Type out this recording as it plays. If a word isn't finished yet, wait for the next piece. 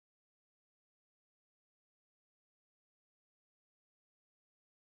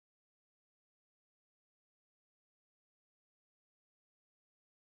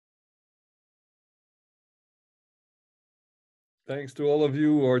Thanks to all of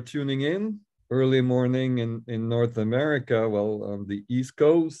you who are tuning in. Early morning in North America, well, on the East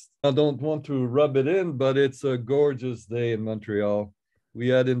Coast. I don't want to rub it in, but it's a gorgeous day in Montreal. We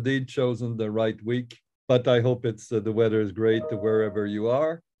had indeed chosen the right week, but I hope it's the weather is great wherever you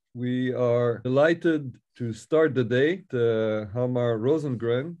are. We are delighted to start the day to Hjalmar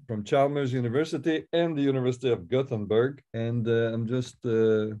Rosengren from Chalmers University and the University of Gothenburg. And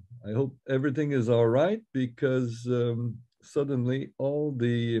I hope everything is all right because suddenly all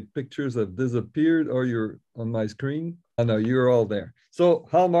the pictures have disappeared or you're on my screen. I know you're all there. So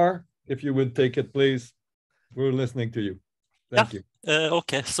Hjalmar, if you would take it, please. We're listening to you. Thank you.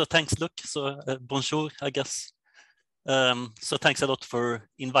 Okay, so thanks, Luc. So bonjour, I guess. So thanks a lot for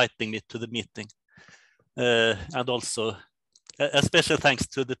inviting me to the meeting. And also a special thanks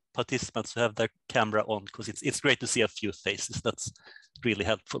to the participants who have their camera on, because it's great to see a few faces. That's really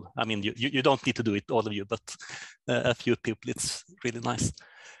helpful. I mean, you don't need to do it, all of you, but a few people, it's really nice.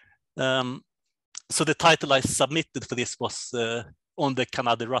 So the title I submitted for this was on the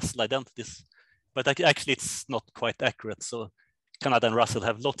Kanade-Russell identities, but actually it's not quite accurate. So Kanade and Russell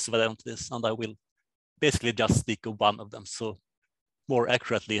have lots of identities, and I will basically just speak of one of them. So more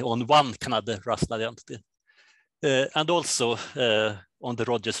accurately on one Kanade-Russell identity. And also on the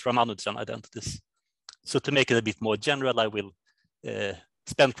Rogers-Ramanujan identities. So to make it a bit more general, I will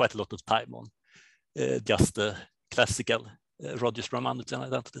spend quite a lot of time on just the classical Rogers-Ramanujan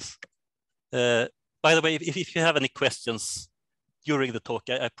identities. By the way, if you have any questions during the talk,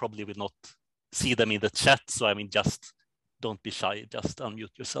 I probably will not see them in the chat. So I mean, just don't be shy, just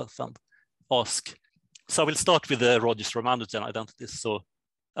unmute yourself and ask. So I will start with the Rogers-Ramanujan identities. So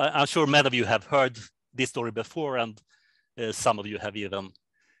I'm sure many of you have heard this story before, and some of you have even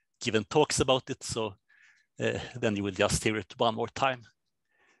given talks about it. So then you will just hear it one more time.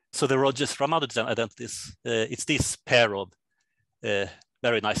 So the Rogers-Ramanujan identities, it's this pair of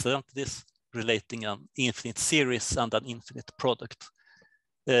very nice identities relating an infinite series and an infinite product.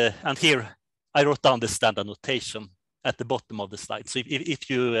 And here I wrote down the standard notation at the bottom of the slide. So if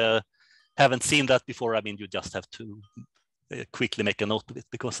you haven't seen that before, I mean, you just have to quickly make a note of it,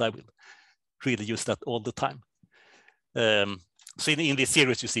 because I will really use that all the time. So in this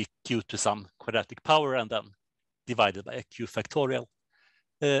series, you see q to some quadratic power and then divided by a q factorial.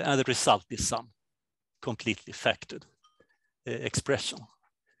 And the result is some completely factored expression.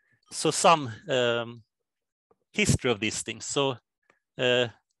 So some history of these things. So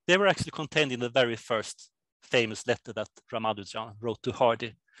they were actually contained in the very first famous letter that Ramanujan wrote to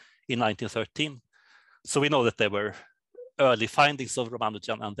Hardy in 1913. So we know that there were early findings of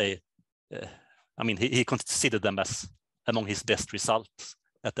Ramanujan, and they, I mean, he considered them as among his best results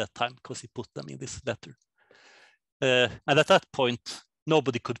at that time, because he put them in this letter. And at that point,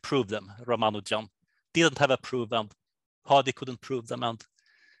 nobody could prove them. Ramanujan didn't have a proof, and Hardy couldn't prove them, and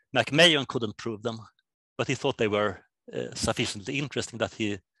McMahon couldn't prove them, but he thought they were sufficiently interesting that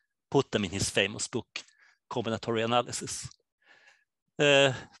he put them in his famous book, Combinatory Analysis.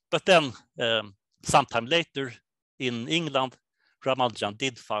 But then, sometime later in England, Ramanujan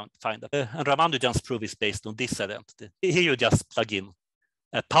did find that. And Ramanujan's proof is based on this identity. Here you just plug in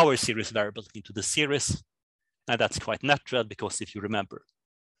a power series variable into the series. And that's quite natural, because if you remember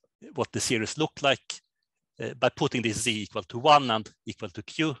what the series looked like, by putting this z equal to 1 and equal to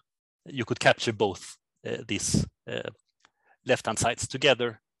q, you could capture both these left-hand sides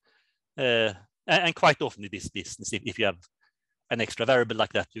together. And quite often in this business, if you have an extra variable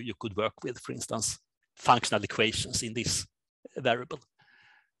like that, you could work with, for instance, functional equations in this variable.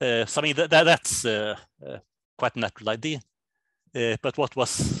 So I mean, that's quite a natural idea. But what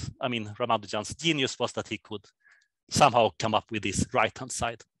was, I mean, Ramanujan's genius was that he could somehow come up with this right-hand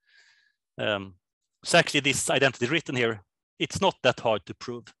side. So actually this identity written here, it's not that hard to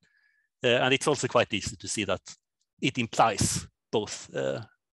prove. And it's also quite easy to see that it implies both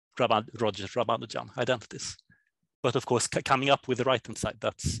Rogers-Ramanujan identities. But of course, coming up with the right-hand side,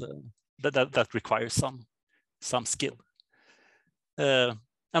 that requires some skill. And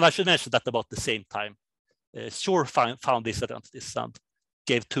I should mention that about the same time, Shor found these identities and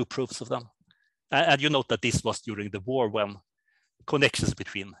gave 2 proofs of them. And you note that this was during the war, when connections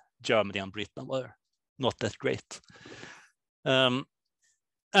between Germany and Britain were not that great. And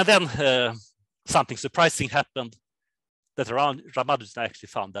then something surprising happened, that Ramanujan actually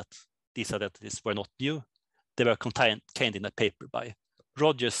found that these identities were not new. They were contained in a paper by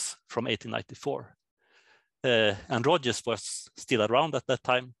Rogers from 1894. And Rogers was still around at that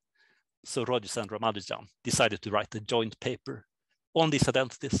time. So Rogers and Ramanujan decided to write a joint paper on these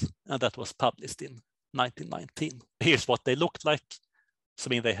identities, and that was published in 1919. Here's what they looked like. So I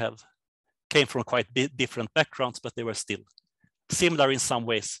mean, they came from quite different backgrounds, but they were still similar in some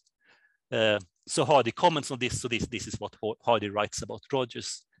ways. So Hardy comments on this. So this is what Hardy writes about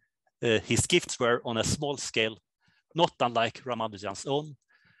Rogers. His gifts were on a small scale, not unlike Ramanujan's own,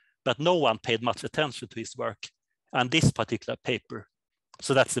 but no one paid much attention to his work. And this particular paper,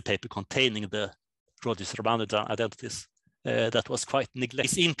 so that's the paper containing the Rogers-Ramanujan identities, that was quite neglected.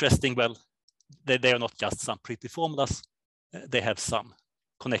 It's interesting, well, they are not just some pretty formulas. They have some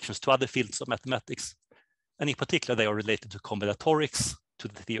connections to other fields of mathematics. And in particular, they are related to combinatorics, to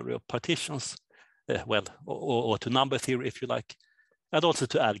the theory of partitions, or to number theory, if you like, and also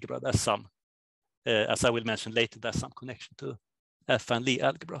to algebra. There's some, as I will mention later, there's some connection to F and Lie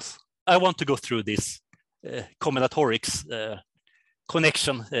algebras. I want to go through this combinatorics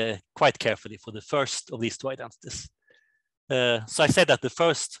connection quite carefully for the first of these two identities. So I said that the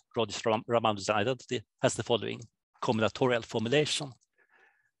first Rogers-Ramanujan identity has the following combinatorial formulation.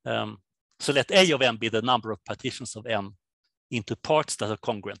 So let A of n be the number of partitions of n into parts that are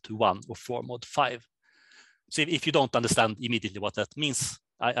congruent to 1 or 4 mod 5. So if you don't understand immediately what that means,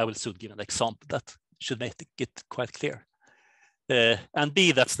 I will soon give an example that should make it quite clear. And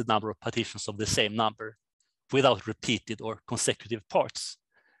B, that's the number of partitions of the same number without repeated or consecutive parts.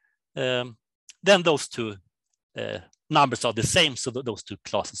 Then those two numbers are the same, so those two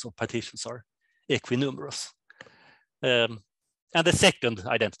classes of partitions are equinumerous. And the second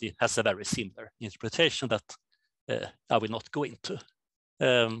identity has a very similar interpretation that I will not go into.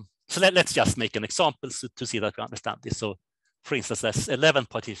 So let's just make an example to see that we understand this. So for instance, there's 11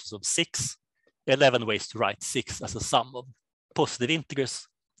 partitions of 6, 11 ways to write 6 as a sum of positive integers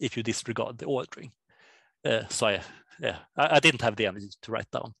if you disregard the ordering. So I didn't have the energy to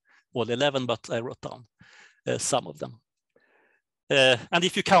write down all 11, but I wrote down some of them. And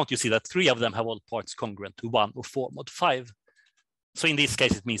if you count, you see that 3 of them have all parts congruent to 1 or 4 mod 5. So in this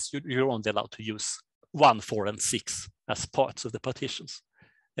case, it means you're only allowed to use 1, 4, and 6 as parts of the partitions.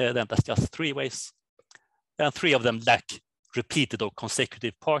 Then that's just 3 ways. And 3 of them lack repeated or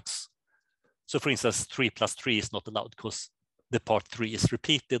consecutive parts. So for instance, 3 plus 3 is not allowed because the part 3 is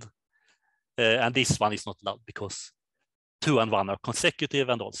repeated. And this one is not allowed because 2 and 1 are consecutive,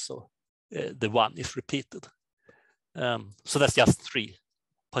 and also the 1 is repeated. So that's just 3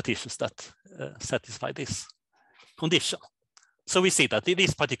 partitions that satisfy this condition. So we see that in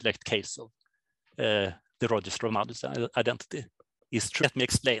this particular case of the Rogers-Ramanujan identity is true. Let me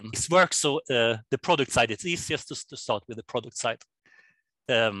explain. This works. So the product side, it's easiest to start with the product side.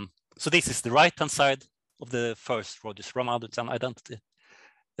 So this is the right-hand side of the first Rogers-Ramanujan identity.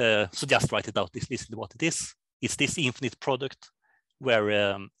 So just write it out. This is what it is. It's this infinite product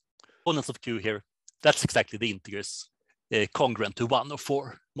where components of Q here, that's exactly the integers congruent to 1 or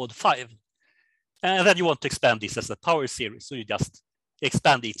 4 mod 5. And then you want to expand this as a power series. So you just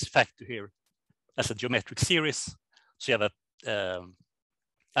expand each factor here as a geometric series. So you have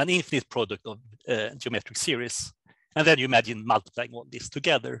an infinite product of geometric series. And then you imagine multiplying all this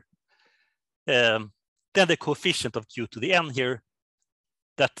together. Then the coefficient of Q to the n here,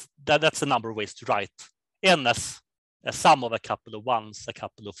 that's a number of ways to write n as a sum of a couple of 1s, a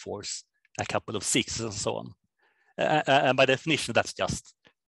couple of 4s, a couple of 6s, and so on. And by definition, that's just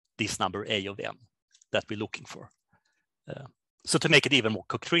this number A of n that we're looking for. So to make it even more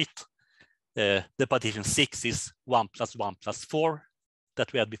concrete, the partition 6 is 1 plus 1 plus 4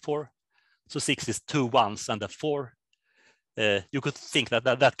 that we had before. So 6 is 2 1s and a 4. You could think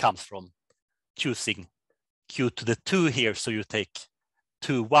that comes from choosing Q to the 2 here. So you take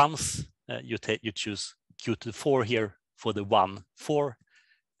 2 1s, you choose Q to the 4 here for the 1 4,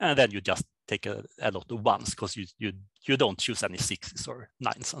 and then you just take a lot of 1s because you don't choose any 6s or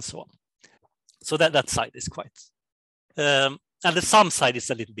 9s and so on. So that side is quite, and the sum side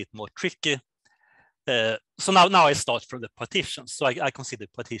is a little bit more tricky. So now I start from the partitions. So I consider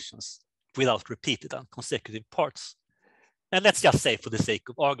partitions without repeated and consecutive parts. And let's just say, for the sake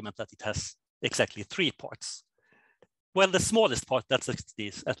of argument, that it has exactly 3 parts. Well, the smallest part, that's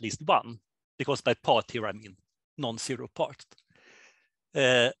at least 1, because by part here I mean non-zero part.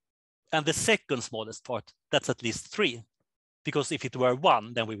 And the second smallest part, that's at least 3, because if it were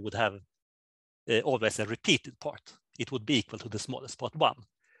 1, then we would have always a repeated part. It would be equal to the smallest part 1.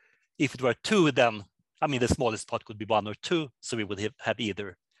 If it were 2, then, I mean, the smallest part could be 1 or 2, so we would have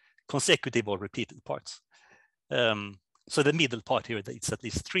either consecutive or repeated parts. So the middle part here, it's at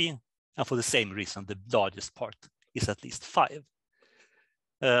least 3, and for the same reason, the largest part is at least 5.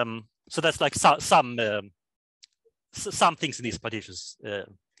 So that's like some things in these partitions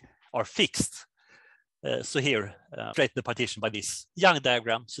are fixed. So here, illustrate the partition by this Young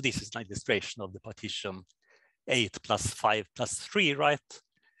diagram. So this is an illustration of the partition 8 plus 5 plus 3, right?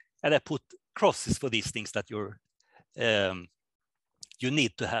 And I put crosses for these things that you're you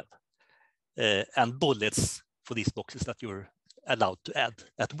need to have, and bullets for these boxes that you're allowed to add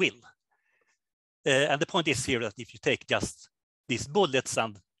at will. And the point is here that if you take just these bullets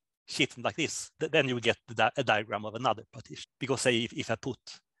and shift them like this, then you will get a diagram of another partition. Because say if I put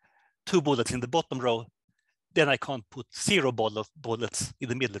 2 bullets in the bottom row, then I can't put 0 bullets in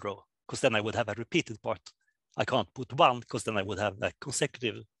the middle row, because then I would have a repeated part. I can't put 1, because then I would have a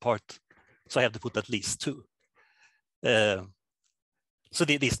consecutive part. So I have to put at least 2. So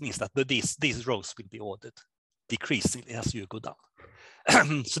this means that these rows will be ordered decreasingly as you go down.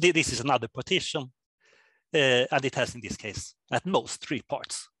 So this is another partition, and it has in this case at most 3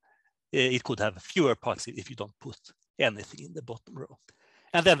 parts. It could have fewer parts if you don't put anything in the bottom row.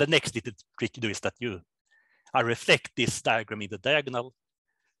 And then the next little trick you do is that I reflect this diagram in the diagonal.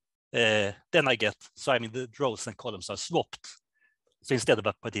 Then I get, so I mean the rows and columns are swapped. So instead of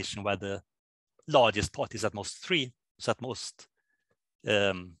a partition where the largest part is at most 3, so at most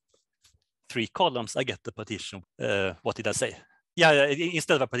 3 columns, I get the partition, what did I say? Yeah,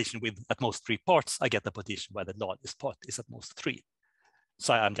 instead of a partition with at most 3 parts, I get a partition where the largest part is at most 3.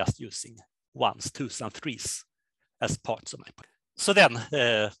 So I'm just using 1s, 2s, and 3s as parts of my partition. So then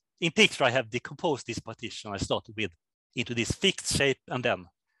in picture, I have decomposed this partition I started with into this fixed shape and then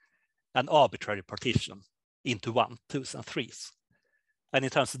an arbitrary partition into 1, 2s, and 3s. And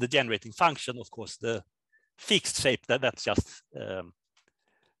in terms of the generating function, of course, the fixed shape that's just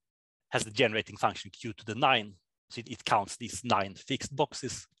has the generating function q to the 9. So it counts these 9 fixed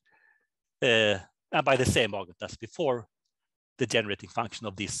boxes. And by the same argument as before, the generating function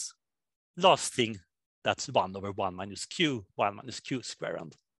of this last thing, that's 1 over 1 minus q square,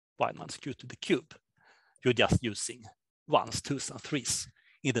 and 1 minus q to the cube. You're just using 1s, 2s, and 3s.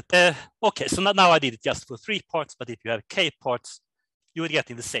 Okay, so now I did it just for 3 parts, but if you have k parts, you will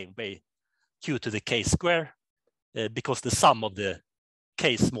get in the same way q to the k square, because the sum of the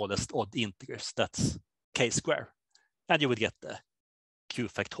k smallest odd integers, that's k square. And you would get the q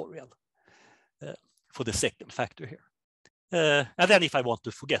factorial for the second factor here. And then if I want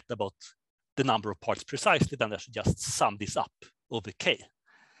to forget about the number of parts precisely, then I should just sum this up over k.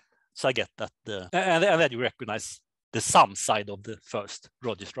 So I get that, and then you recognize the sum side of the first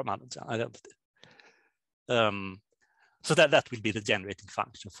Rogers-Ramanujan identity. So that will be the generating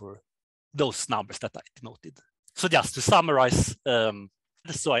function for those numbers that I denoted. So just to summarize,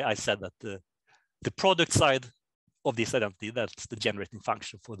 so I said that the product side of this identity, that's the generating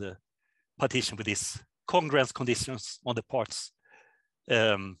function for the partition with these congruence conditions on the parts.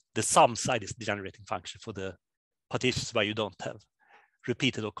 The sum side is the generating function for the partitions where you don't have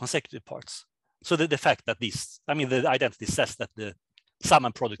repeated or consecutive parts. So the fact that the identity says that the sum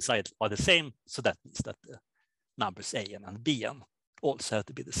and product sides are the same, so that means that the numbers a_n and b_n also have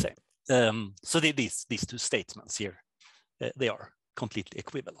to be the same. So these 2 statements here, they are completely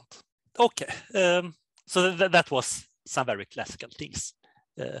equivalent. Okay, so that was some very classical things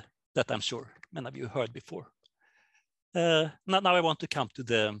that I'm sure many of you heard before. Now I want to come to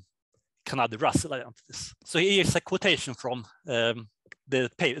the Kanade-Russell identities. So here's a quotation from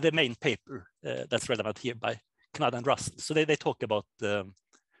the main paper that's relevant here by Kanade and Russell. So they talk about the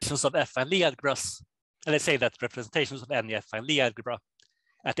representations of affine Lie algebras, and they say that representations of any affine Lie algebra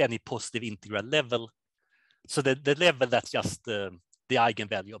at any positive integral level. So the level, that's just the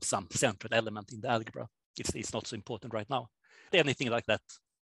eigenvalue of some central element in the algebra. It's not so important right now. Anything like that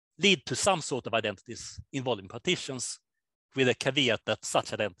lead to some sort of identities involving partitions, with a caveat that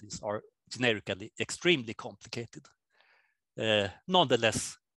such identities are generically extremely complicated.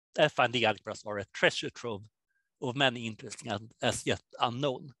 Nonetheless, affine Lie algebras are a treasure trove of many interesting and as yet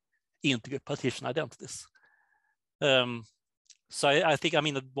unknown integer partition identities. So I think,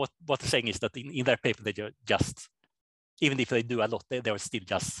 what they're saying is that in their paper, they just, even if they do a lot, they are still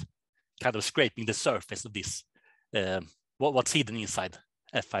just kind of scraping the surface of this, what's hidden inside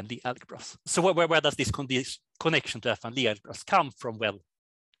affine Lie algebras. So where does this connection to affine Lie algebras come from?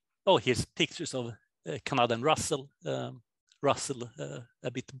 Well, here's pictures of Kanade and Russell. Russell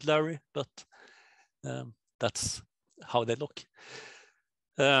a bit blurry, but that's how they look.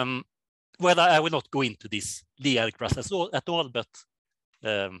 Well, I will not go into this Lie algebras at all, but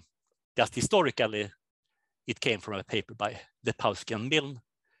just historically, it came from a paper by Lepowski and Milne,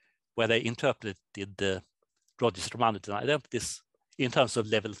 where they interpreted the Rogers-Ramanujan identities in terms of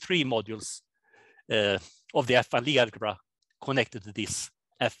level 3 modules of the affine Lie algebra connected to this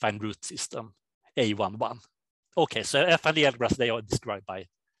affine root system A11. Okay, so affine Lie algebras, they are described by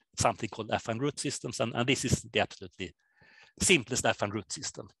something called affine root systems, and this is the absolutely simplest affine root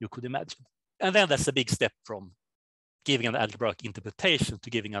system you could imagine. And then that's a big step from giving an algebraic interpretation to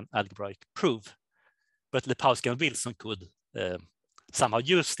giving an algebraic proof. But Lepowski and Wilson could somehow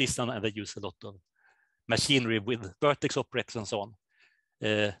use this, and they use a lot of machinery with vertex operators and so on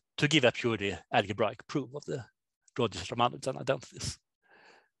to give a purely algebraic proof of the Rogers-Ramanujan identities.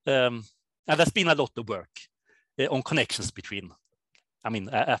 And there's been a lot of work on connections between,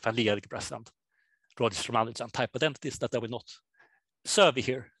 affine Lie algebras and Rogers-Ramanujan-type identities that I will not survey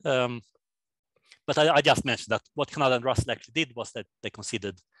here. But I just mentioned that what Kanade and Russell actually did was that they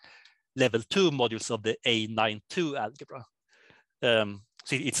considered level 2 modules of the A92 algebra.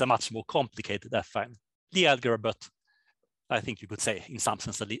 So it's a much more complicated affine Lie algebra, but I think you could say in some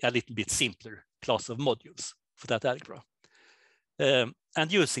sense a little bit simpler class of modules for that algebra.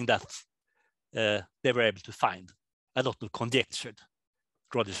 And using that, they were able to find a lot of conjectured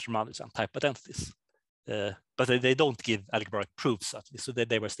Rogers-Ramanujan-type identities. But they don't give algebraic proofs, certainly, so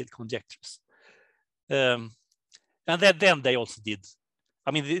they were still conjectures. And then they also did,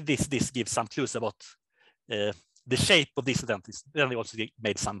 this gives some clues about the shape of these identities. Then they also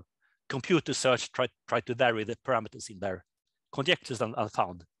made some computer search, tried to vary the parameters in their conjectures, and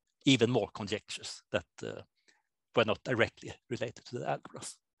found even more conjectures that were not directly related to the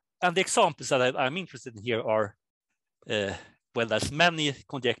algebras. And the examples that I'm interested in here are, well, there's many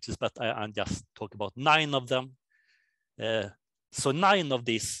conjectures, but I'm just talking about 9 of them. So 9 of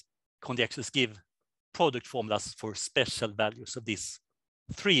these conjectures give product formulas for special values of these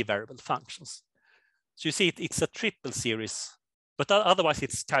 3 variable functions. So you see it's a triple series, but otherwise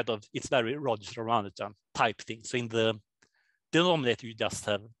it's very Rogers-Ramanujan type thing. So in the denominator, you just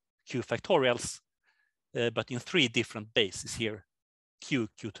have q factorials, but in 3 different bases here, q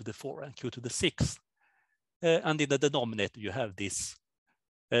to the 4 and q to the 6. And in the denominator, you have this,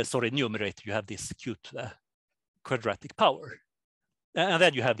 numerator, you have this q to the quadratic power. And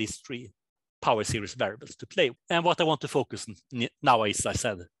then you have these 3 power series variables to play with. And what I want to focus on now is, I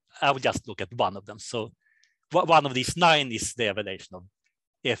said, I will just look at one of them. So one of these 9 is the evaluation of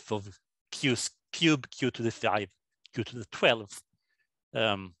f of q cube, q to the 5, q to the 12.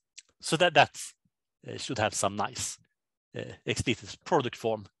 So that should have some nice explicit product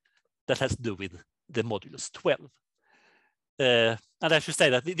form that has to do with the modulus 12. And I should say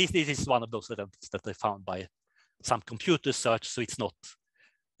that this is one of those identities that I found by some computer search, so it's not,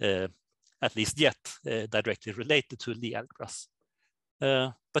 at least yet, directly related to Lie algebras.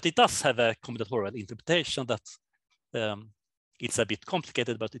 But it does have a combinatorial interpretation that it's a bit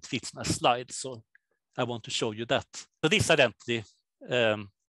complicated, but it fits my slide, so I want to show you that. So this identity,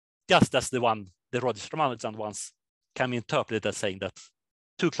 just as the Rogers-Ramanujan ones, can be interpreted as saying that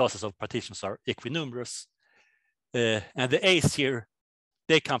 2 classes of partitions are equinumerous. And the A's here,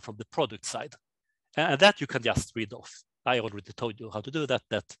 they come from the product side. And that you can just read off. I already told you how to do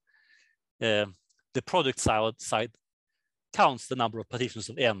that, the product side counts the number of partitions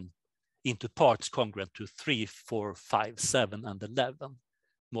of n into parts congruent to 3, 4, 5, 7, and 11,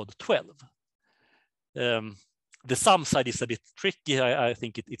 mod 12. The sum side is a bit tricky. I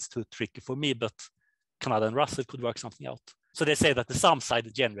think it's too tricky for me, but Kanade and Russell could work something out. So they say that the sum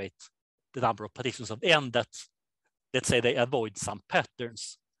side generates the number of partitions of n that, let's say, they avoid some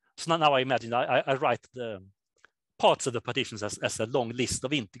patterns. So now I imagine I write the parts of the partitions as a long list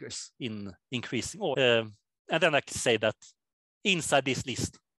of integers in increasing order. And then I can say that inside this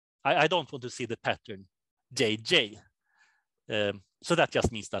list, I don't want to see the pattern jj. So that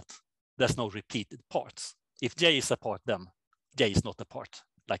just means that there's no repeated parts. If j is a part, then j is not a part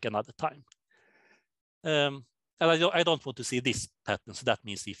like another time. And I don't want to see this pattern. So that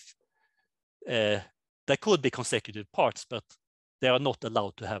means if there could be consecutive parts, but they are not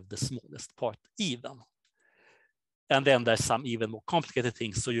allowed to have the smallest part even. And then there's some even more complicated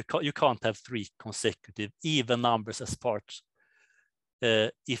things. So you can't have 3 consecutive even numbers as parts.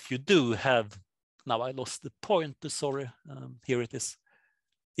 If you do have, now I lost the pointer, sorry, here it is.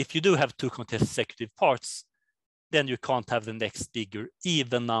 If you do have 2 consecutive parts, then you can't have the next bigger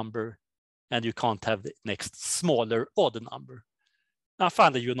even number, and you can't have the next smaller odd number. And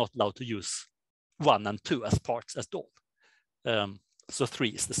finally, you're not allowed to use 1 and 2 as parts at all. So 3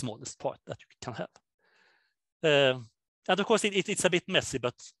 is the smallest part that you can have. And of course, it's a bit messy,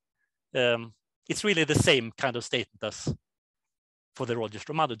 but it's really the same kind of statement as for the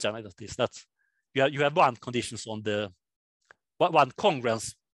Rogers-Ramanujan identities. That you have one congruence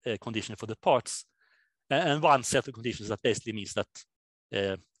condition for the parts, and one set of conditions that basically means that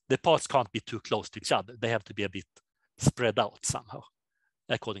the parts can't be too close to each other. They have to be a bit spread out somehow,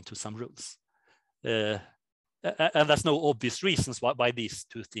 according to some rules. And there's no obvious reasons why these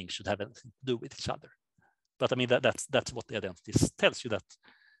 2 things should have anything to do with each other. But I mean, that's what the identities tells you, that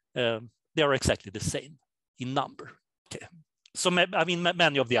they are exactly the same in number. Okay. So I mean,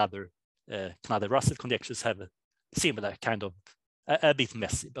 many of the other Kanade-Russell conjectures have a similar kind of a bit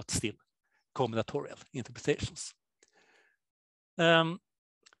messy, but still combinatorial interpretations.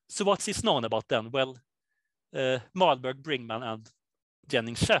 So what is known about them? Well, Mahlburg, Bringmann, and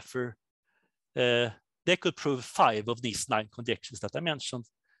Jennings-Shaffer, they could prove 5 of these 9 conjectures that I mentioned,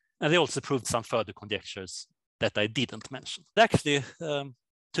 and they also proved some further conjectures that I didn't mention. Actually,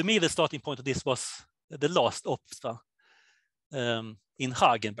 to me, the starting point of this was the last OPSA in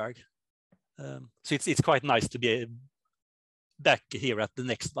Hagenberg. So it's quite nice to be back here at the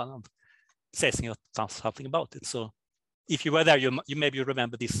next one and saying something about it. So if you were there, you maybe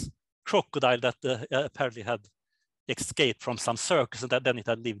remember this crocodile that apparently had escaped from some circus, and then it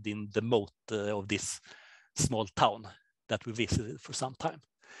had lived in the moat of this small town that we visited for some time.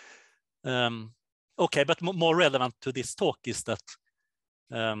 Okay, but more relevant to this talk is that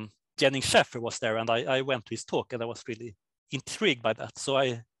Jennings-Shaffer was there, and I went to his talk, and I was really intrigued by that. So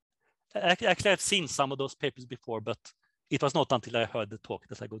I actually have seen some of those papers before, but it was not until I heard the talk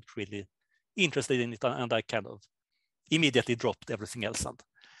that I got really interested in it, and I kind of immediately dropped everything else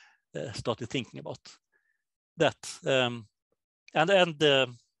and started thinking about that. And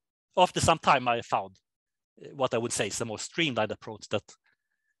after some time, I found what I would say is a more streamlined approach that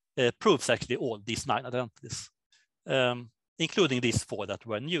proves actually all these 9 identities, including these 4 that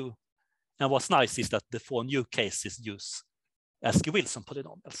were new. And what's nice is that the 4 new cases use Askey-Wilson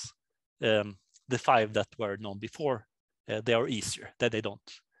polynomials. The 5 that were known before, they are easier, that they don't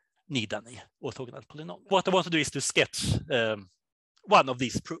need any orthogonal polynomial. What I want to do is to sketch one of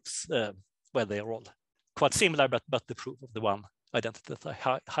these proofs, where they are all quite similar, but the proof of the one identity that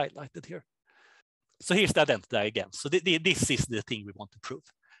I highlighted here. So here's the identity again. So this is the thing we want to prove,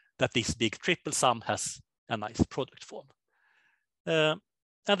 that this big triple sum has a nice product form. And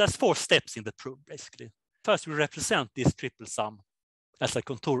there's 4 steps in the proof, basically. First, we represent this triple sum as a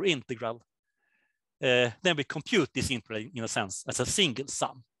contour integral. Then we compute this integral, in a sense, as a single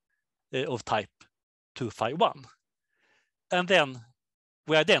sum of type 2, phi 1. And then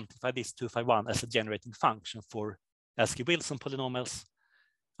we identify this 2, phi 1 as a generating function for Askey-Wilson polynomials.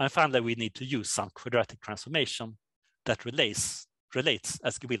 And finally, we need to use some quadratic transformation that relates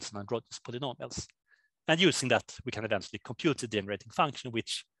Askey-Wilson and Rogers polynomials. And using that, we can eventually compute the generating function,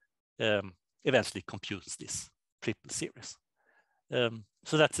 which eventually computes this triple series.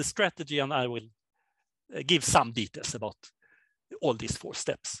 So that's the strategy, and I will give some details about all these 4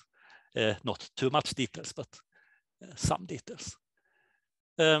 steps. Not too much details, but some details.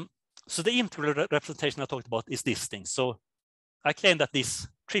 So the integral representation I talked about is this thing. So I claim that this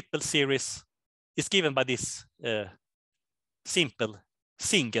triple series is given by this simple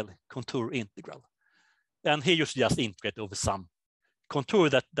single contour integral. And here you should just integrate over some contour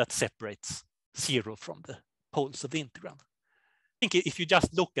that separates 0 from the poles of the integral. I think if you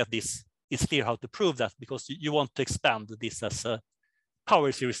just look at this, it's clear how to prove that, because you want to expand this as a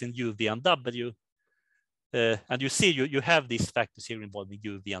power series in u, v, and w. And you see you have these factors here involving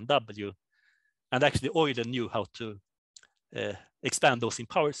u, v, and w. And actually Euler knew how to expand those in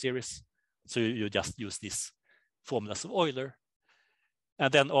power series. So you just use these formulas of Euler.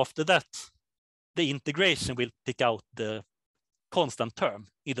 And then after that, the integration will pick out the constant term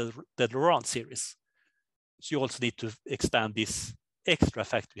in the Laurent series. So you also need to expand this extra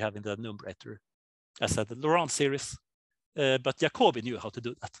factor you have in the numerator as the Laurent series. But Jacobi knew how to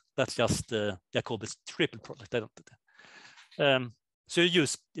do that. That's just Jacobi's triple product identity. So you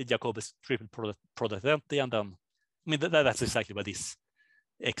use Jacobi's triple product identity, and then, I mean, that's exactly where this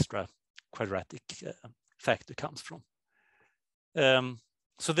extra quadratic factor comes from.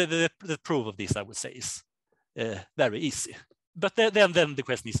 So the proof of this, I would say, is very easy. But then the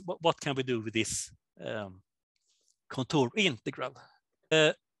question is, what can we do with this contour integral?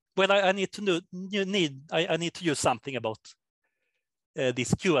 Well, I need to use something about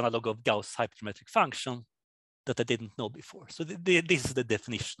this Q analog of Gauss hypergeometric function that I didn't know before. So this is the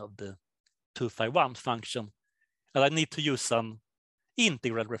definition of the 2 phi 1 function, and I need to use some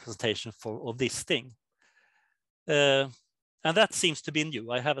integral representation of this thing. And that seems to be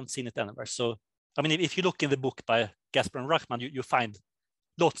new. I haven't seen it anywhere. So, I mean, if you look in the book by Gasper and Rachman, you find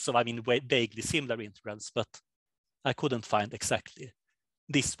lots of, I mean, vaguely similar integrals, but I couldn't find exactly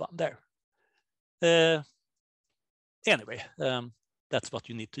this one there. Anyway, that's what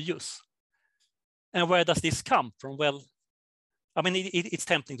you need to use. And where does this come from? Well, I mean, it's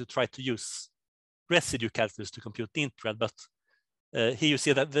tempting to try to use residue calculus to compute the integral, but here you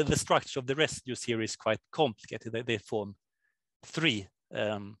see that the structure of the residues here is quite complicated. They form 3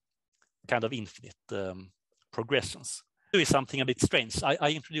 kind of infinite progressions. Doing something a bit strange.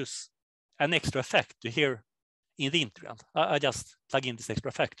 I introduce an extra factor here in the integral. I just plug in this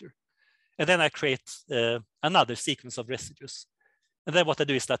extra factor. And then I create another sequence of residues. And then what I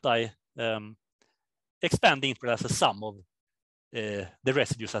do is that I expand the integral as a sum of the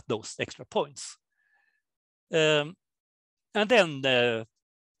residues at those extra points. And then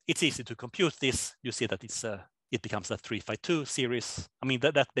it's easy to compute this. You see that it becomes a 3-5-2 series. I mean,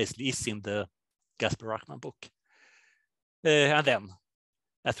 that basically is in the Gasper-Rachman book. And then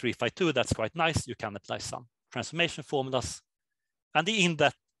at 3-5-2, that's quite nice. You can apply some transformation formulas. And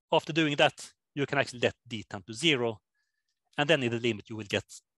after doing that, you can actually let d tend to 0. And then in the limit, you will get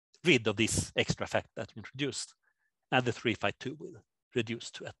rid of this extra fact that you introduced. And the 3-5-2 will reduce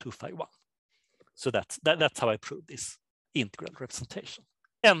to a 2-5-1. So that's how I prove this integral representation.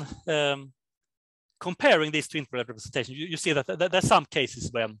 Then comparing these to integral representation, you see that there's some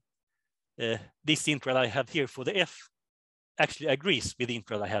cases when this integral I have here for the f actually agrees with the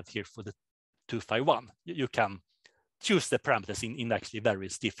integral I have here for the 2-5-1. You can choose the parameters in actually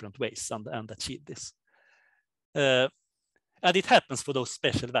various different ways and achieve this. And it happens for those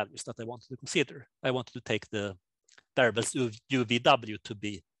special values that I wanted to consider. I wanted to take the variables UVW to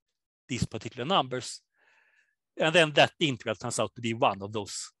be these particular numbers. And then that integral turns out to be one of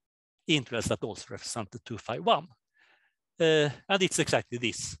those integrals that also represent the 2-5-1. And it's exactly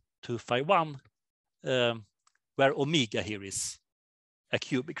this 2-5-1, where omega here is a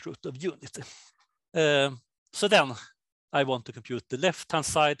cubic root of unity. So then I want to compute the left-hand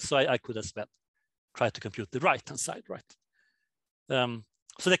side, so I could as well try to compute the right-hand side, right?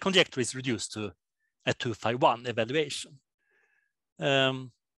 So the conjecture is reduced to a 2-5-1 evaluation.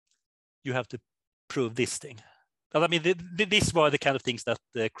 You have to prove this thing. But I mean, these were the kind of things that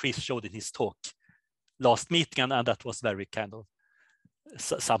Chris showed in his talk last meeting, and that was very kind of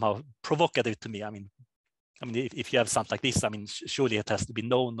somehow provocative to me. I mean, if you have something like this, I mean, surely it has to be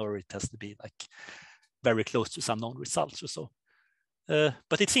known, or it has to be like very close to some known results or so.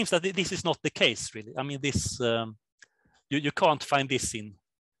 But it seems that this is not the case, really. I mean, this you can't find this in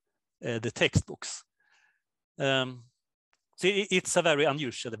the textbooks. So it's a very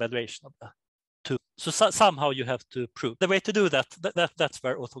unusual evaluation of the two. So somehow you have to prove. The way to do that's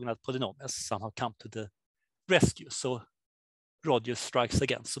where orthogonal polynomials somehow come to the rescue. So Rogers strikes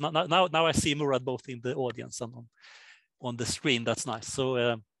again. So now I see Murad both in the audience and on the screen. That's nice.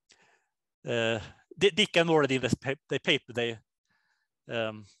 So Dick and Murad in the paper, they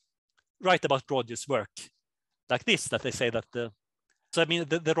write about Rogers' work like this, that they say that so I mean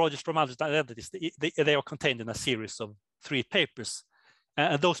the Rogers-Ramanujan identities, they are contained in a series of 3 papers,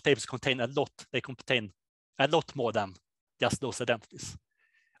 and those papers contain a lot. They contain a lot more than just those identities.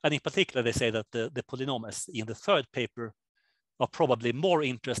 And in particular, they say that the polynomials in the 3rd paper are probably more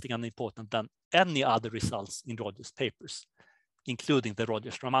interesting and important than any other results in Rogers' papers, including the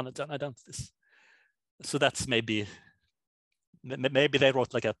Rogers-Ramanujan identities. So that's maybe they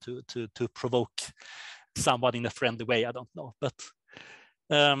wrote like that to provoke someone in a friendly way. I don't know, but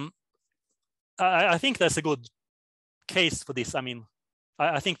I think there's a good case for this. I mean,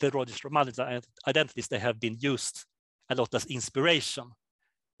 I think the Rogers-Ramanujan identities, they have been used a lot as inspiration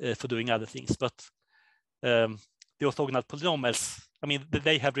for doing other things, but the orthogonal polynomials, I mean,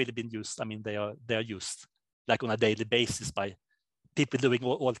 they have really been used. I mean, they are used like on a daily basis by people doing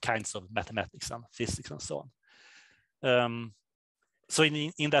all kinds of mathematics and physics and so on. So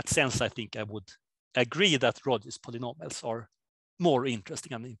in that sense, I think I would agree that Rogers polynomials are more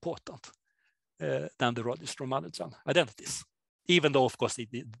interesting and important than the Rogers-Ramanujan identities, even though, of course,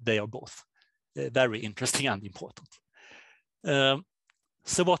 they are both very interesting and important.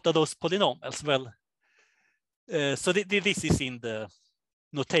 So what are those polynomials? Well, so this is in the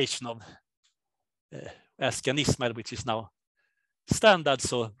notation of Askey and Ismail, which is now standard.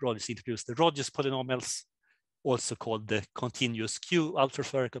 So Rogers introduced the Rogers polynomials, also called the continuous Q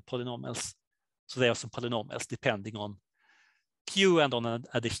ultraspherical polynomials. So they are some polynomials depending on Q and on an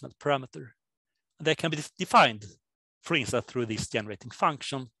additional parameter. And they can be defined, for instance, through this generating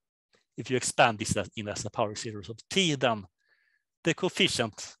function. If you expand this in as a power series of t, then the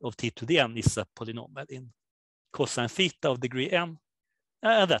coefficient of t to the n is a polynomial in cosine theta of degree n,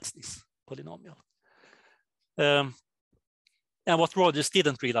 and that's this polynomial. And what Rogers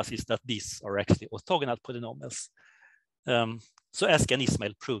didn't realize is that these are actually orthogonal polynomials. So Askey and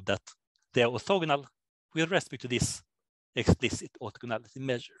Ismail proved that they are orthogonal with respect to this explicit orthogonality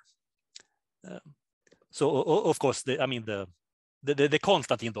measure. So of course, the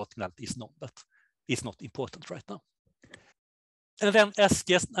constant in the orthogonality is known, but it's not important right now. And then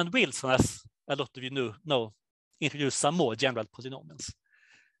Askey and Wilson, as a lot of you know, introduced some more general polynomials.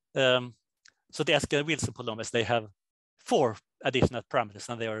 So the Askey and Wilson polynomials, they have 4 additional parameters,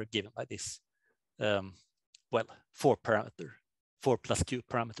 and they are given by this, 4 parameter, 4 plus Q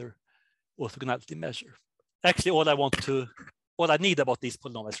parameter orthogonality measure. Actually, all I want all I need about these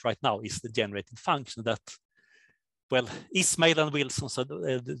polynomials right now is the generating function that, well, Ismail and Wilson, so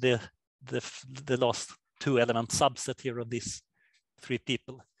the last two element subset here of these three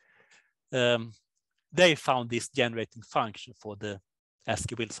people, they found this generating function for the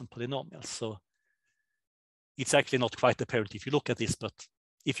Askey-Wilson polynomials. So it's actually not quite apparent if you look at this, but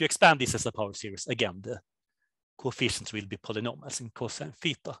if you expand this as a power series, again, the coefficients will be polynomials in cosine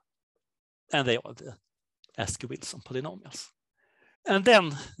theta, and they are the Askey-Wilson polynomials. And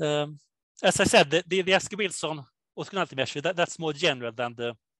then, as I said, the Askey-Wilson orthogonality measure, that's more general than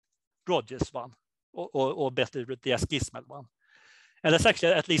the Rogers one, or better, the Askey-Ismail one. And there's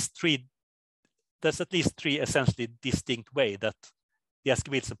actually at least three essentially distinct ways that the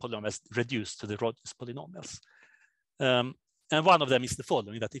Askey-Wilson polynomials reduce to the Rogers polynomials. And one of them is the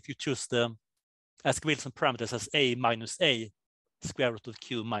following, that if you choose the Askey-Wilson parameters as a minus a square root of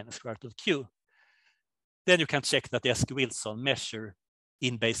q minus square root of q, then you can check that the Askey-Wilson measure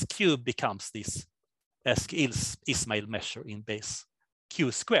in base q becomes this Askey-Ismail measure in base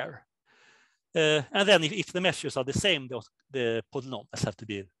q square. And then if the measures are the same, the polynomials have to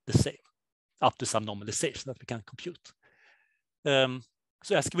be the same, up to some normalization that we can compute.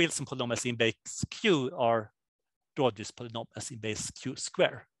 So Askey-Wilson polynomials in base q are Rogers polynomials in base q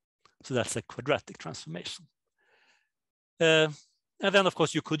square. So that's a quadratic transformation. And then, of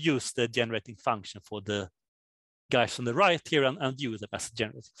course, you could use the generating function for the guys on the right here and view them as a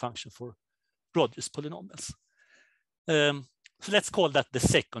generating function for Rogers polynomials. So let's call that the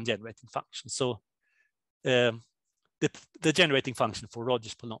second generating function. So the generating function for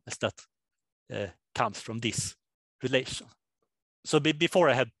Rogers polynomials that comes from this relation. So before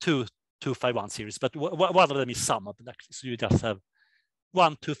I had two 251 series, but one of them is summable actually. So you just have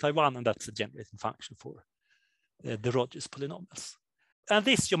 1, 251, and that's a generating function for the Rogers polynomials. And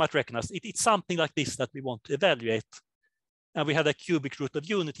this you might recognize, it's something like this that we want to evaluate. And we have a cubic root of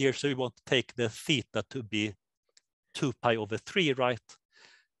unit here, so we want to take the theta to be 2 pi over 3, right?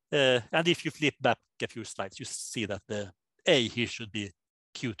 And if you flip back a few slides, you see that the a here should be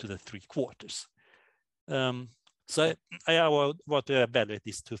q to the 3/4. So I want to evaluate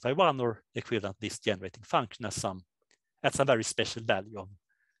this 251 or equivalent this generating function at some very special value of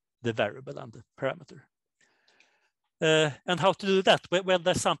the variable and the parameter. And how to do that? Well,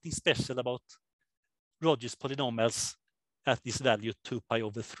 there's something special about Rogers polynomials at this value 2 pi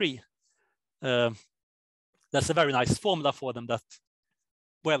over 3. That's a very nice formula for them that,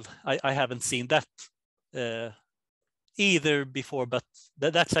 well, I haven't seen that either before, but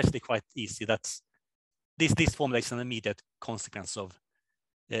that's actually quite easy. This formula is an immediate consequence of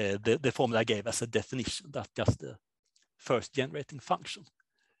the formula I gave as a definition, that's just the first generating function.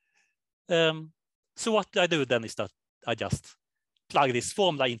 So what I do then is that I just plug this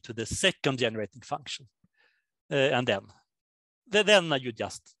formula into the second generating function. And then you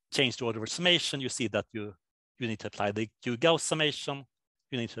just change the order of summation. You see that you need to apply the Q-Gauss summation.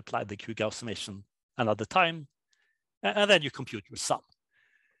 You need to apply the Q-Gauss summation another time. And then you compute your sum.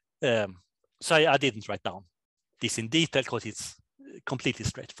 So I didn't write down this in detail because it's completely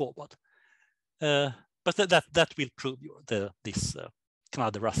straightforward. But that will prove this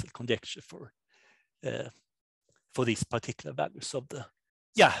Kanade-Russell conjecture for these particular values of the.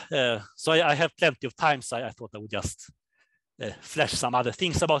 So I have plenty of time, so I thought I would just flash some other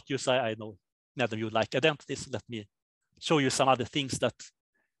things about you. So I know none of you like identities. So let me show you some other things that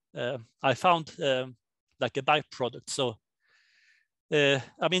I found like a byproduct. So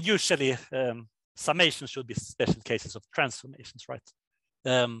I mean, usually summation should be special cases of transformations, right?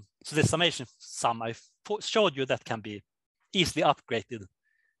 So the summation sum I showed you that can be easily upgraded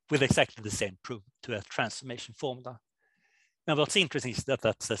with exactly the same proof to a transformation formula. And what's interesting is that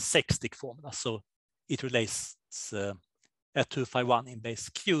that's a sextic formula. So it relates a 251 in base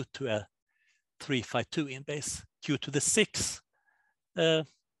q to a 352 in base q to the 6. And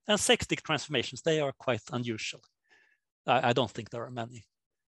sextic transformations, they are quite unusual. I don't think there are many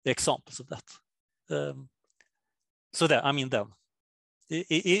examples of that. So there, I mean, then,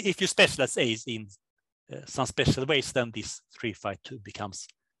 if you specialize A in some special ways, then this 352 becomes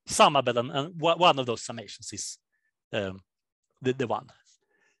summable, and one of those summations is the one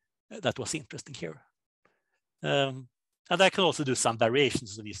that was interesting here. And I can also do some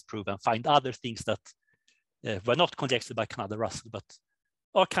variations of this proof and find other things that were not conjectured by Kanade-Russell, but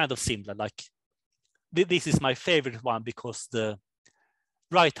are kind of similar. Like this is my favorite one because the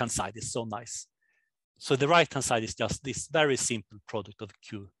right-hand side is so nice. So the right-hand side is just this very simple product of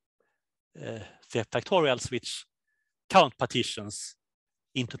Q factorials, which count partitions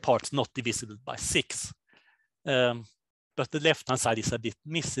into parts not divisible by 6. But the left-hand side is a bit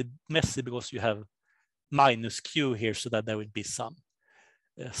messy because you have minus q here so that there will be some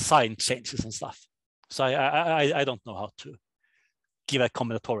sign changes and stuff. So I don't know how to give a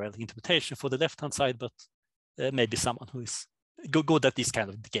combinatorial interpretation for the left-hand side, but maybe someone who is good at these kind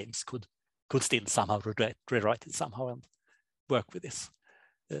of games could still somehow rewrite it somehow and work with this.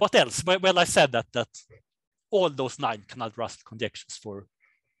 What else? Well, I said that all those 9 Kanade-Russell conjectures for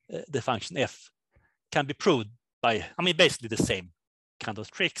the function f can be proved by, basically the same kind of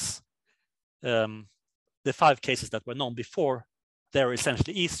tricks. The 5 cases that were known before, they're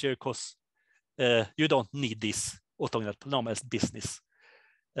essentially easier because you don't need this orthogonal polynomials business.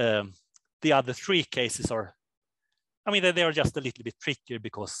 The other 3 cases are, they are just a little bit trickier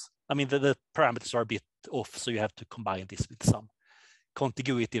because, the parameters are a bit off, so you have to combine this with some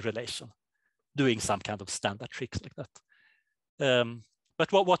contiguity relation, doing some kind of standard tricks like that.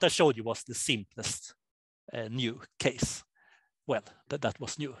 But what I showed you was the simplest new case. Well, that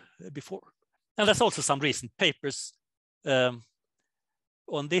was new before. And there's also some recent papers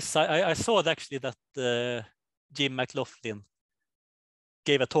on this. I saw actually that Jim McLaughlin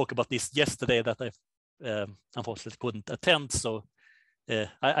gave a talk about this yesterday that I unfortunately couldn't attend. So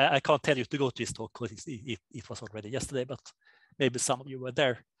I can't tell you to go to his talk because it was already yesterday, but maybe some of you were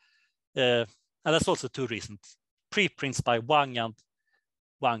there. And there's also 2 recent preprints by Wang and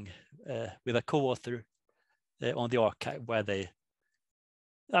Wang with a co-author on the archive where they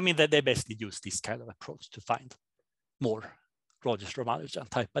basically use this kind of approach to find more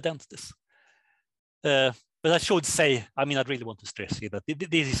Rogers-Ramanujan-type identities. But I should say, I really want to stress here that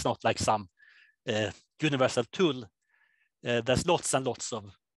this is not like some universal tool. There's lots and lots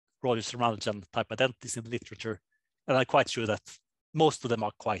of Rogers-Ramanujan-type identities in the literature, and I'm quite sure that most of them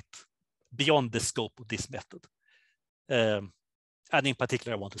are quite beyond the scope of this method. And in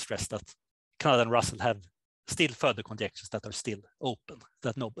particular, I want to stress that Kanade and Russell have still further conjectures that are still open,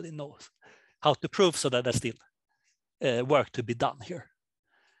 that nobody knows how to prove, so that there's still work to be done here.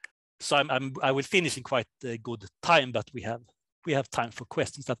 So I will finish in quite a good time, but we have time for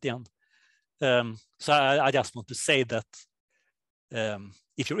questions at the end. So I just want to say that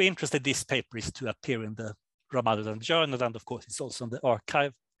if you're interested, this paper is to appear in the Ramanujan Journal, and of course it's also in the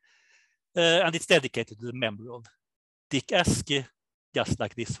archive. And it's dedicated to the memory of Dick Askey, just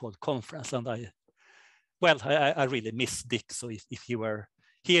like this whole conference. And I really miss Dick. So if he were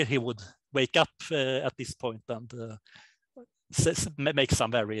here, he would wake up at this point and make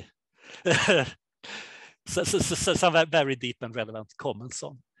some very some very deep and relevant comments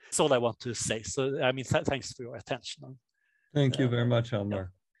on. That's all I want to say. So thanks for your attention. Thank you very much, Hjalmar.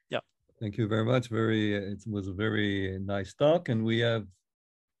 Yeah. Thank you very much. It was a very nice talk, and we have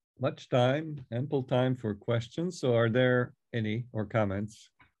much time, ample time for questions. So are there any or comments?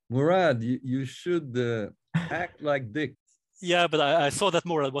 Murad, you should act like Dick. Yeah, but I saw that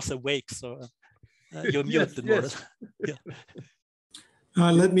Murad was awake, so you're muted, Murad. Yes.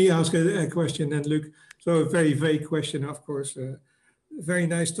 Yeah. Let me ask a question then, Luc. So a very vague question, of course. Very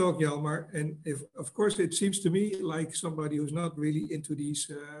nice talk, Hjalmar. And of course, it seems to me like somebody who's not really into these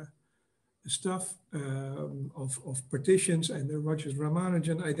stuff of partitions and the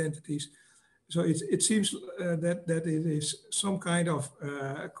Rogers-Ramanujan identities. So it seems that it is some kind of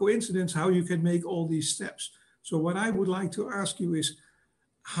coincidence how you can make all these steps. So what I would like to ask you is,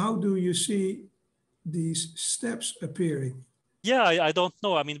 how do you see these steps appearing? Yeah, I don't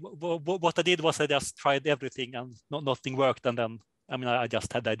know. What I did was I just tried everything and nothing worked. And then, I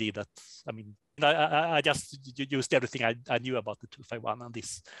just had the idea that, I just used everything I knew about the 251, and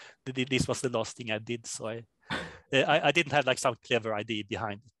this was the last thing I did. So I didn't have like some clever idea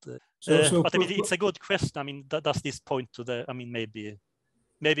behind it. But it's a good question. Does this point to the,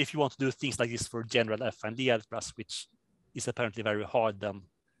 maybe if you want to do things like this for general affine algebras, which is apparently very hard, then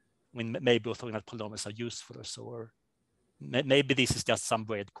maybe orthogonal polynomials are useful or so, or maybe this is just some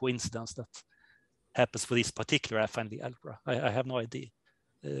weird coincidence that happens for this particular affine Lie algebra. I have no idea.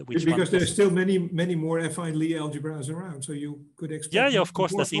 Because there's still many more affine Lie algebras around, so you could expect. Yeah, of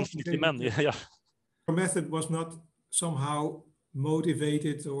course, there's infinitely many. Yeah. Your method was not somehow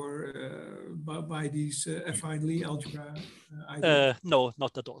motivated or by these affine Lie algebra ideas? No,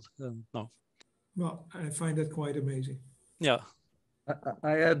 not at all. No. Well, I find that quite amazing. Yeah.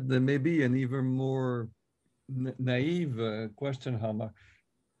 I had maybe an even more naive question, Hjalmar.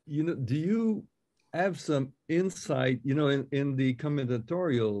 Do you have some insight, in the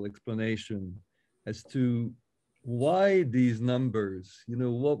combinatorial explanation as to why these numbers,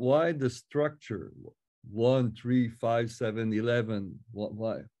 why the structure 1, 3, 5, 7, 11,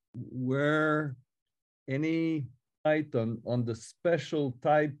 why? Were any light on the special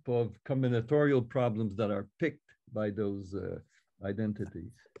type of combinatorial problems that are picked by those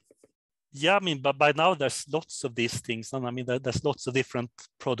identities? Yeah, I mean, but by now there's lots of these things, and I mean, there's lots of different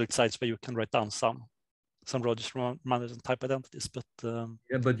product sites where you can write down some Rogers-Ramanujan-type identities, but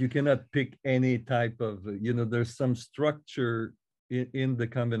yeah, but you cannot pick any type of, there's some structure in the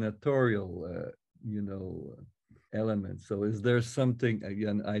combinatorial, element. So is there something,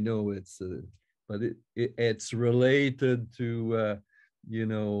 again, I know it's, but it's related to,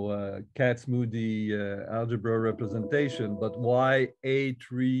 Katz-Moody algebra representation, but why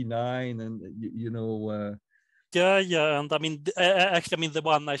A39 and, yeah, and I mean, actually, I mean, the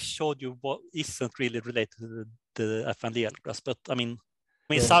one I showed you isn't really related to the F and the algebras, but I mean,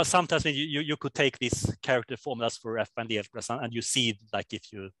 so, sometimes you could take these character formulas for F and the algebras, and you see, like,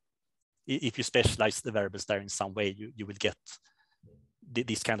 if you specialize the variables there in some way, you will get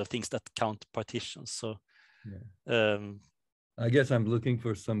these kind of things that count partitions. So, yeah. I guess I'm looking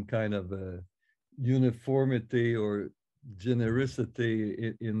for some kind of uniformity or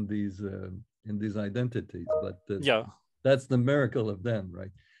genericity in these identities, but yeah, that's the miracle of them,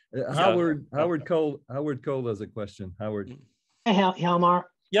 right? Howard Cole has a question. Howard. Hey, Hjalmar.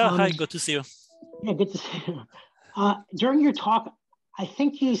 Yeah, hi, good to see you. Yeah, good to see you. During your talk, I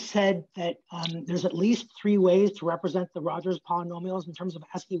think you said that there's at least 3 ways to represent the Rogers polynomials in terms of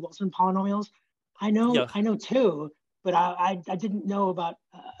Askey-Wilson polynomials. I know 2, but I didn't know about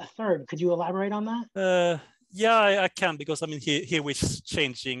a 3rd. Could you elaborate on that? Yeah, I can, because I mean, here we're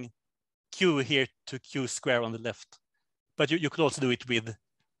changing q here to q square on the left, but you could also do it with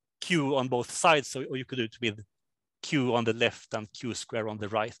q on both sides, or you could do it with q on the left and q square on the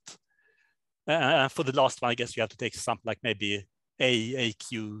right. And for the last one, I guess you have to take something like maybe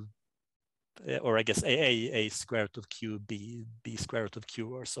aq, or I guess a square root of q, b square root of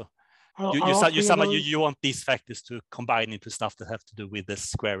q, or so. You want these factors to combine into stuff that have to do with the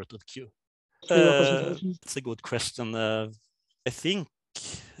square root of q. It's a good question. I think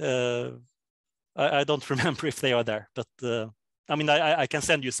I don't remember if they are there, but I mean, I can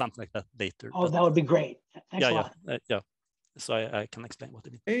send you something like that later. Oh, that would be great. Thanks a lot. Yeah. So I can explain what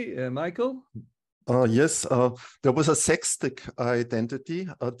it means. Hey, Michael. Yes, there was a sextic identity.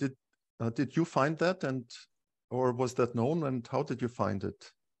 Did you find that, or was that known, and how did you find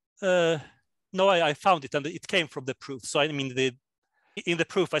it? No, I found it, and it came from the proof. So I mean, in the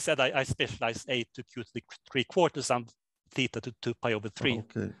proof, I said I specialize a to q to the 3/4 and theta to 2 pi over 3.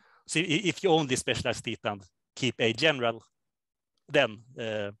 Okay. So if you only specialize theta and keep a general, then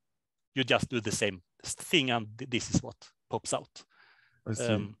you just do the same thing, and this is what pops out. I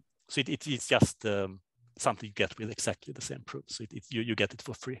see. So it's just something you get with exactly the same proof. So you get it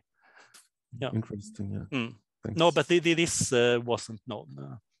for free. Yeah. Interesting. Yeah. No, but this wasn't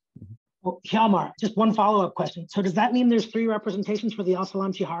known. Well, Hjalmar, just one follow-up question. So does that mean there's 3 representations for the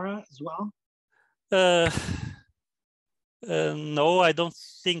Al-Salam-Chihara as well? No, I don't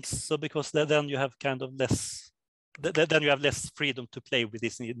think so, because then you have kind of less. Then you have less freedom to play with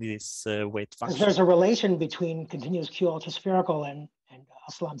this weight function. There's a relation between continuous Q ultraspherical and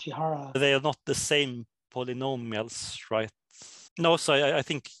Al-Salam-Chihara. They are not the same polynomials, right? No, so I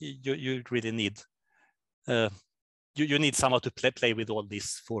think you really need you need somehow to play with all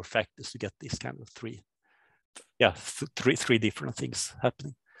these 4 factors to get these kind of 3 different things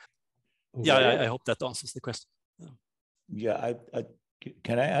happening. Okay. Yeah, I hope that answers the question. Yeah,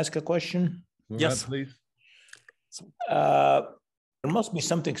 can I ask a question? Yes, please. There must be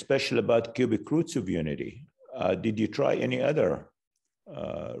something special about cubic roots of unity. Did you try any other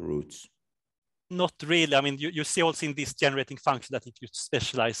roots? Not really. I mean, you see also in this generating function that if you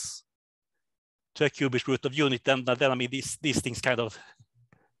specialize to a cubic root of unity, then I mean, these things kind of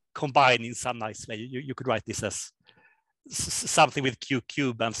combine in some nice way. You could write this as something with q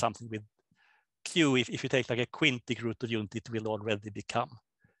cubed and something with q. If you take like a quintic root of unity, it will already become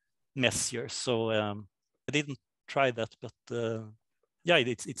messier. So I didn't try that, but yeah,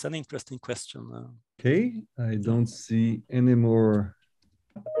 it's an interesting question. Okay, I don't see any more.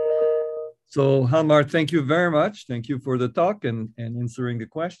 So Hjalmar, thank you very much. Thank you for the talk and answering the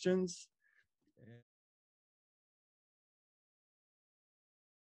questions.